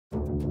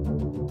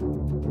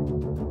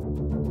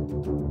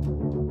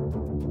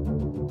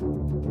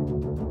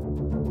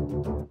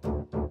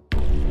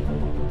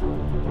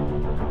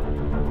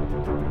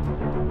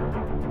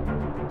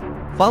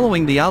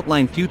Following the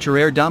outlined Future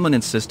Air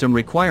Dominance System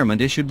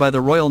requirement issued by the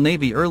Royal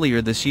Navy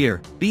earlier this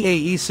year,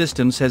 BAE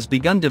Systems has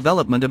begun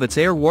development of its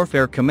air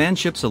warfare command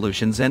ship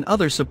solutions and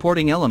other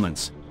supporting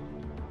elements.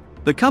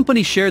 The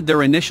company shared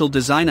their initial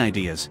design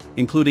ideas,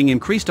 including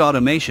increased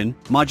automation,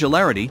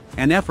 modularity,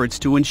 and efforts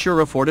to ensure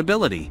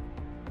affordability.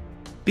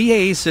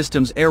 BAE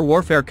Systems air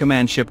warfare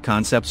command ship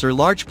concepts are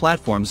large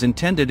platforms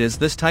intended as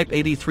this Type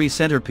 83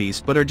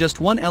 centerpiece but are just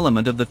one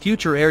element of the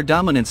Future Air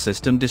Dominance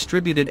System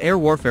distributed air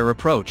warfare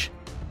approach.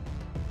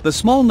 The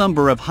small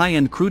number of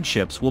high-end crewed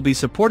ships will be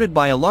supported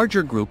by a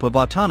larger group of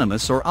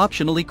autonomous or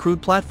optionally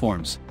crewed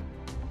platforms.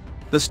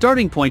 The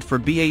starting point for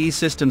BAE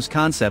Systems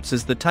concepts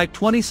is the Type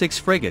 26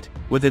 frigate,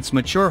 with its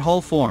mature hull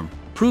form,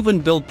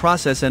 proven build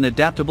process and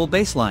adaptable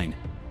baseline.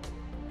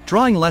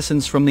 Drawing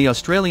lessons from the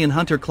Australian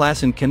Hunter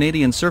class and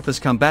Canadian surface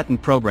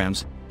combatant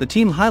programs, the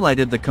team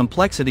highlighted the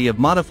complexity of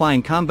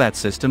modifying combat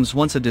systems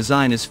once a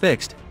design is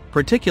fixed,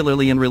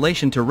 particularly in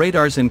relation to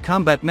radars and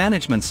combat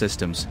management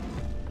systems.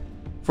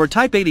 For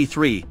Type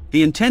 83,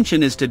 the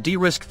intention is to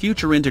de-risk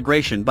future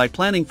integration by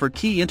planning for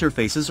key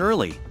interfaces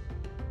early.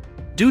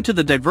 Due to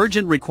the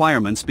divergent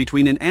requirements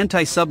between an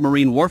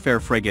anti-submarine warfare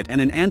frigate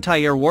and an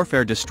anti-air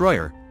warfare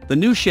destroyer, the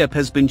new ship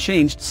has been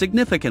changed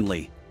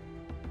significantly.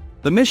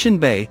 The mission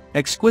bay,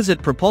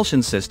 exquisite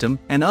propulsion system,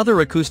 and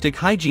other acoustic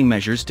hygiene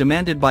measures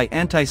demanded by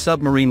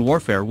anti-submarine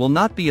warfare will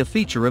not be a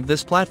feature of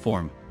this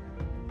platform.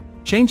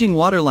 Changing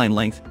waterline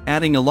length,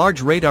 adding a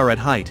large radar at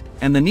height,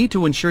 and the need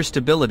to ensure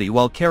stability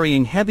while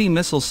carrying heavy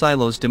missile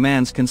silos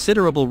demands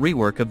considerable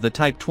rework of the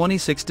Type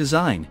 26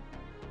 design.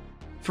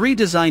 3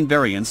 design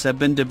variants have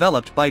been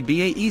developed by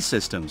BAE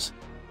Systems.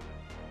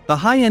 The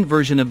high-end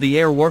version of the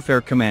air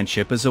warfare command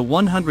ship is a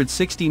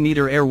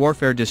 160-meter air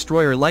warfare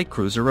destroyer light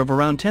cruiser of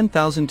around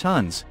 10,000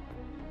 tons.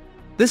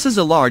 This is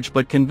a large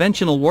but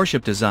conventional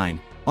warship design,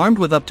 armed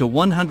with up to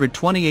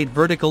 128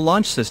 vertical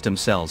launch system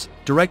cells,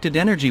 directed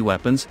energy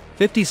weapons,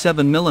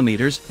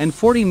 57mm and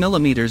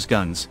 40mm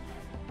guns.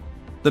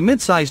 The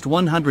mid-sized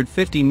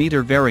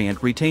 150-meter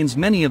variant retains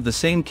many of the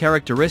same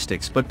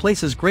characteristics but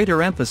places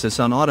greater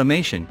emphasis on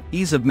automation,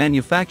 ease of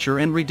manufacture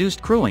and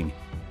reduced crewing.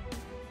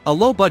 A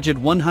low-budget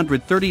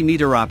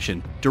 130-meter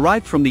option,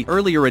 derived from the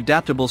earlier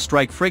adaptable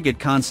strike frigate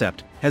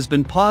concept, has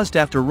been paused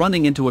after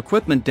running into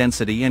equipment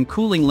density and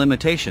cooling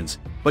limitations,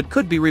 but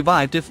could be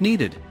revived if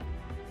needed.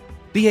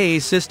 BAE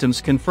Systems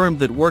confirmed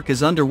that work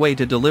is underway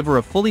to deliver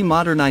a fully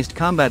modernized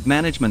combat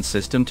management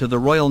system to the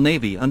Royal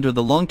Navy under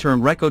the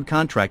long-term RECODE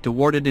contract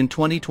awarded in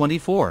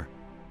 2024.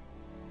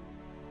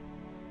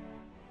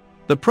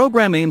 The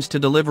program aims to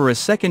deliver a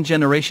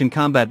second-generation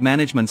combat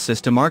management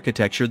system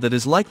architecture that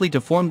is likely to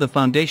form the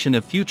foundation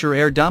of future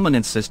air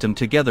dominance system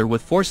together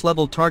with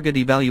force-level target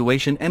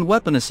evaluation and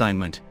weapon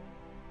assignment.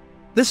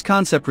 This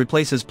concept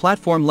replaces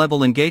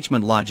platform-level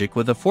engagement logic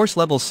with a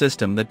force-level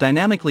system that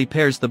dynamically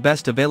pairs the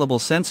best available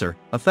sensor,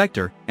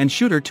 effector, and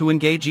shooter to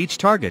engage each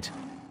target.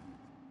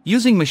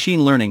 Using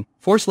machine learning,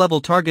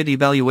 force-level target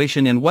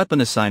evaluation and weapon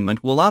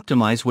assignment will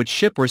optimize which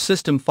ship or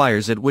system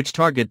fires at which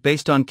target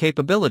based on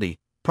capability,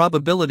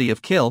 probability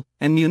of kill,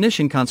 and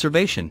munition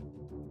conservation.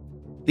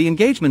 The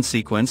engagement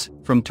sequence,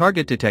 from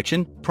target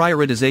detection,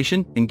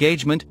 prioritization,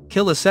 engagement,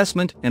 kill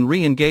assessment, and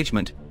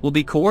re-engagement, will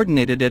be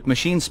coordinated at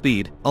machine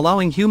speed,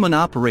 allowing human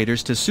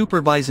operators to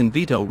supervise and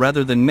veto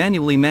rather than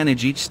manually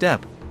manage each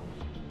step.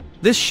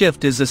 This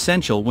shift is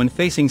essential when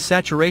facing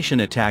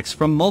saturation attacks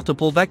from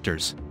multiple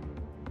vectors.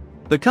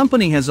 The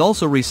company has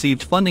also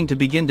received funding to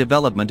begin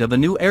development of a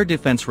new air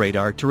defense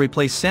radar to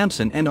replace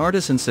Samson and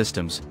Artisan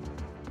systems.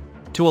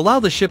 To allow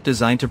the ship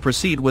design to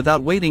proceed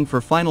without waiting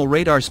for final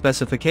radar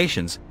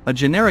specifications, a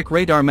generic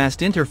radar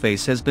mast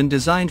interface has been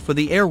designed for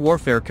the air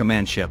warfare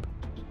command ship.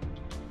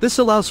 This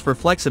allows for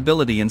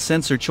flexibility in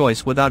sensor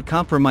choice without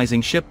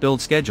compromising ship build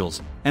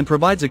schedules, and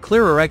provides a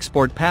clearer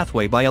export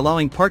pathway by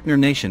allowing partner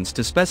nations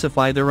to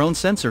specify their own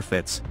sensor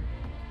fits.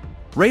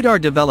 Radar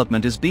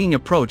development is being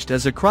approached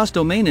as a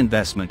cross-domain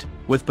investment,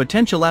 with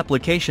potential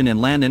application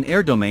in land and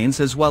air domains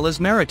as well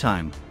as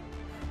maritime.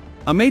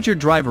 A major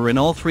driver in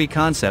all 3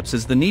 concepts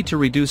is the need to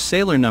reduce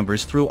sailor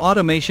numbers through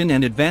automation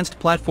and advanced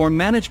platform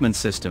management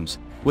systems,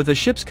 with a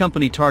ship's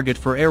company target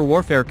for air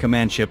warfare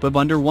command ship of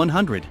under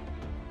 100.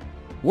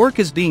 Work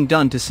is being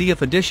done to see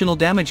if additional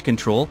damage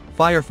control,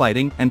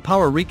 firefighting, and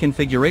power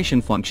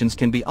reconfiguration functions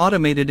can be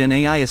automated and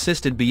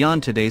AI-assisted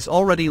beyond today's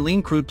already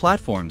lean crewed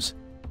platforms.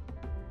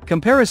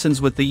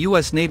 Comparisons with the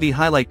U.S. Navy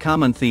highlight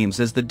common themes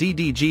as the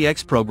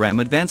DDG-X program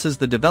advances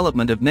the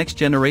development of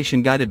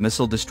next-generation guided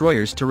missile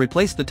destroyers to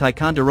replace the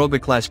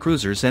Ticonderoga-class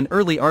cruisers and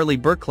early Arleigh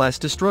Burke-class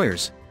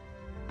destroyers.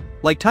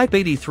 Like Type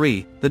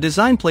 83, the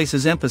design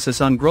places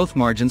emphasis on growth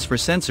margins for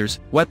sensors,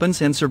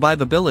 weapons and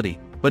survivability,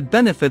 but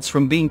benefits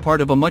from being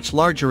part of a much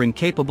larger and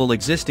capable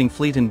existing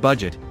fleet and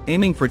budget,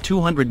 aiming for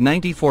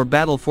 294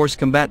 battle force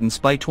combatants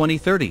by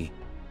 2030.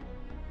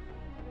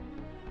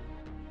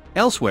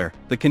 Elsewhere,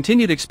 the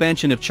continued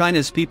expansion of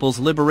China's People's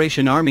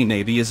Liberation Army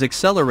Navy is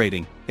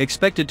accelerating,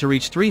 expected to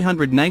reach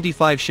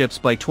 395 ships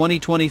by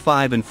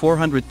 2025 and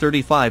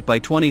 435 by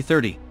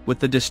 2030, with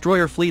the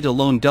destroyer fleet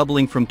alone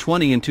doubling from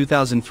 20 in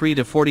 2003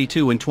 to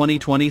 42 in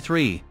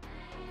 2023.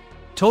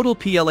 Total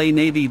PLA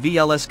Navy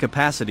VLS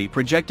capacity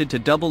projected to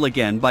double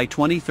again by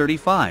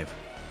 2035.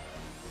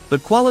 The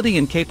quality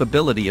and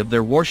capability of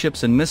their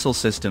warships and missile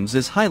systems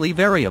is highly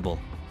variable.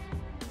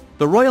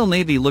 The Royal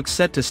Navy looks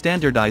set to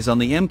standardize on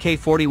the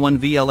Mk-41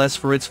 VLS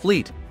for its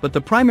fleet, but the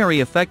primary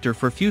effector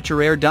for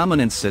future air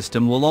dominance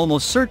system will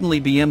almost certainly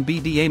be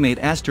MBDA-made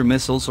Aster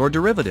missiles or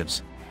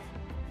derivatives.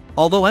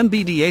 Although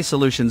MBDA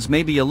solutions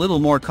may be a little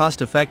more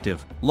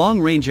cost-effective,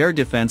 long-range air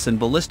defense and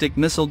ballistic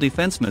missile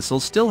defense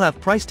missiles still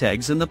have price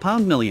tags in the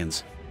pound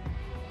millions.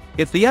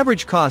 If the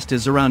average cost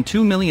is around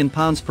 £2 million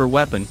per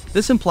weapon,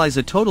 this implies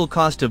a total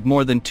cost of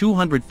more than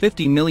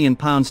 £250 million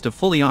to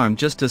fully arm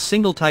just a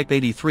single Type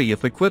 83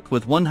 if equipped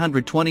with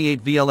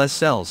 128 VLS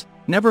cells,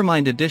 never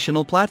mind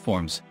additional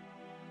platforms.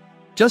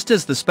 Just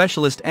as the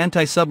specialist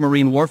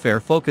anti-submarine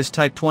warfare-focused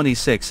Type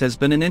 26 has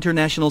been an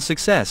international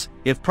success,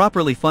 if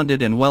properly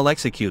funded and well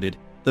executed,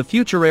 the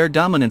Future Air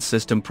Dominance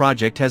System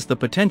project has the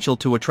potential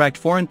to attract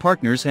foreign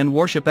partners and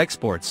warship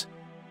exports.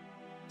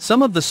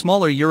 Some of the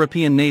smaller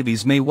European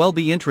navies may well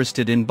be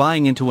interested in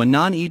buying into a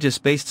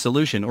non-Aegis-based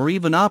solution or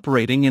even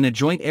operating in a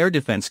joint air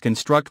defense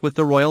construct with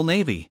the Royal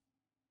Navy.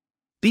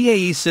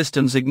 BAE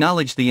Systems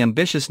acknowledged the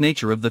ambitious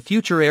nature of the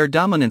Future Air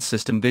Dominance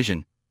System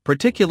vision,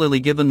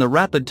 particularly given the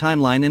rapid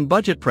timeline and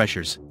budget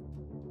pressures.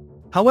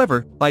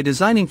 However, by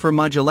designing for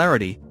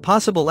modularity,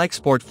 possible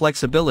export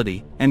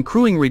flexibility, and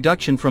crewing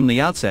reduction from the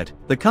outset,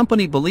 the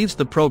company believes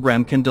the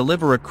program can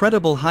deliver a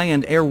credible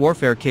high-end air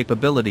warfare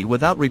capability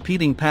without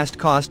repeating past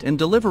cost and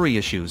delivery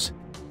issues.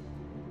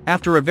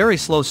 After a very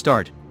slow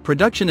start,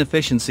 production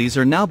efficiencies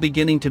are now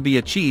beginning to be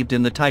achieved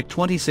in the Type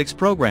 26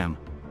 program.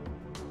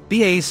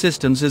 BAE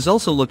Systems is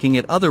also looking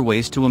at other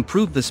ways to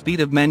improve the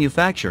speed of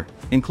manufacture,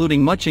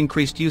 including much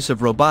increased use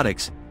of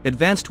robotics,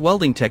 advanced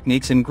welding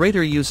techniques and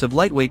greater use of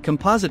lightweight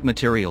composite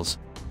materials.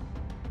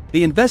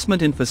 The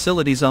investment in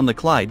facilities on the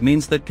Clyde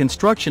means that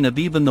construction of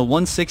even the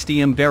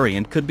 160M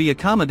variant could be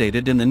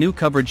accommodated in the new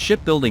covered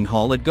shipbuilding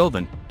hall at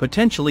Govan,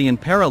 potentially in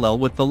parallel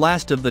with the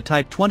last of the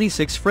Type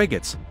 26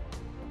 frigates.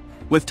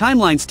 With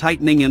timelines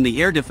tightening and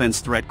the air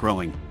defense threat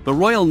growing, the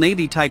Royal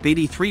Navy Type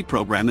 83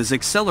 program is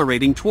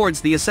accelerating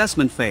towards the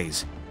assessment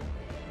phase.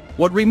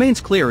 What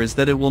remains clear is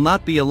that it will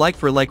not be a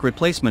like-for-like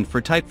replacement for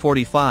Type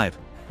 45,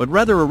 but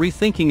rather a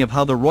rethinking of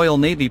how the Royal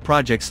Navy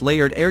projects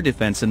layered air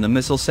defense in the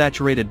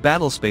missile-saturated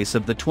battlespace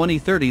of the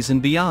 2030s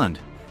and beyond.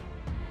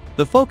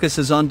 The focus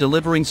is on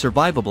delivering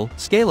survivable,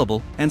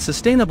 scalable, and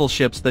sustainable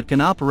ships that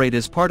can operate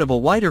as part of a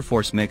wider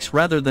force mix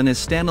rather than as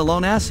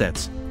standalone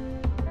assets.